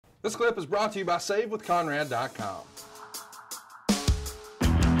This clip is brought to you by SaveWithConrad.com.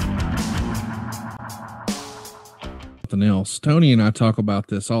 Something else. Tony and I talk about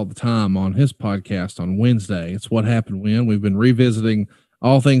this all the time on his podcast on Wednesday. It's What Happened When. We've been revisiting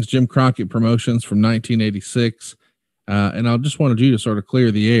all things Jim Crockett Promotions from 1986. And I just wanted you to sort of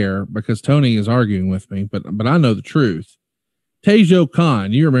clear the air because Tony is arguing with me, but I know the truth. Tehijo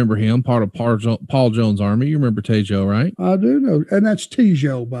Khan, you remember him, part of Paul Jones' army. You remember Tehijo, right? I do know. And that's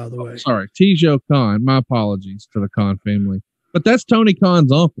Tehijo, by the way. Sorry, Tehijo Khan. My apologies to the Khan family. But that's Tony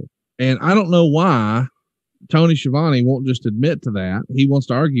Khan's uncle. And I don't know why Tony Schiavone won't just admit to that. He wants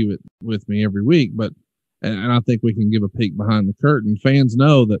to argue it with me every week, and I think we can give a peek behind the curtain. Fans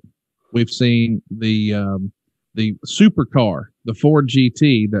know that we've seen the supercar, the Ford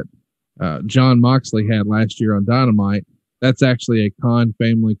GT that John Moxley had last year on Dynamite. That's actually a Khan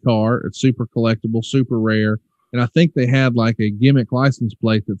family car. It's super collectible, super rare. And I think they had like a gimmick license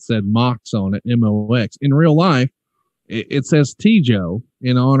plate that said Mox on it, MOX. In real life, it says Tehijo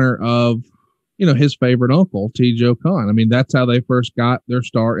in honor of, his favorite uncle, Tehijo Khan. I mean, that's how they first got their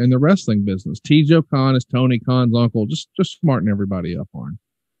start in the wrestling business. Tehijo Khan is Tony Khan's uncle. Just smarten everybody up, Arn.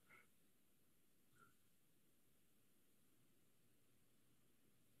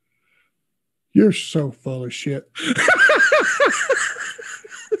 You're so full of shit.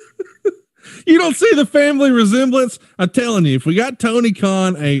 You don't see the family resemblance? I'm telling you, if we got Tony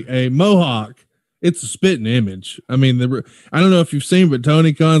Khan a mohawk, it's a spitting image. I mean, I don't know if you've seen, but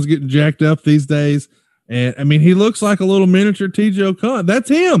Tony Khan's getting jacked up these days. And I mean, he looks like a little miniature Tehijo Khan. That's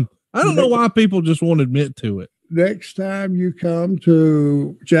him. I don't know why people just won't admit to it. Next time you come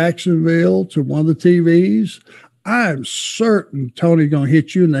to Jacksonville to one of the TVs, I'm certain Tony's going to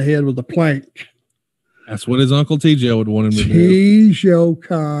hit you in the head with a plank. That's what his Uncle Tehijo would want him to do. Tehijo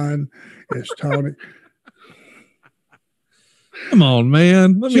Khan is Tony. Come on,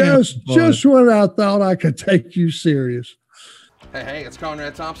 man. Just when I thought I could take you serious. Hey, it's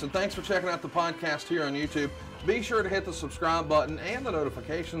Conrad Thompson. Thanks for checking out the podcast here on YouTube. Be sure to hit the subscribe button and the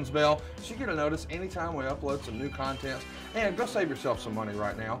notifications bell so you get a notice anytime we upload some new content. And go save yourself some money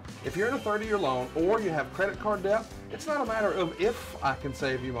right now. If you're in a 30-year loan or you have credit card debt, it's not a matter of if I can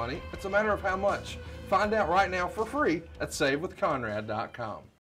save you money. It's a matter of how much. Find out right now for free at SaveWithConrad.com.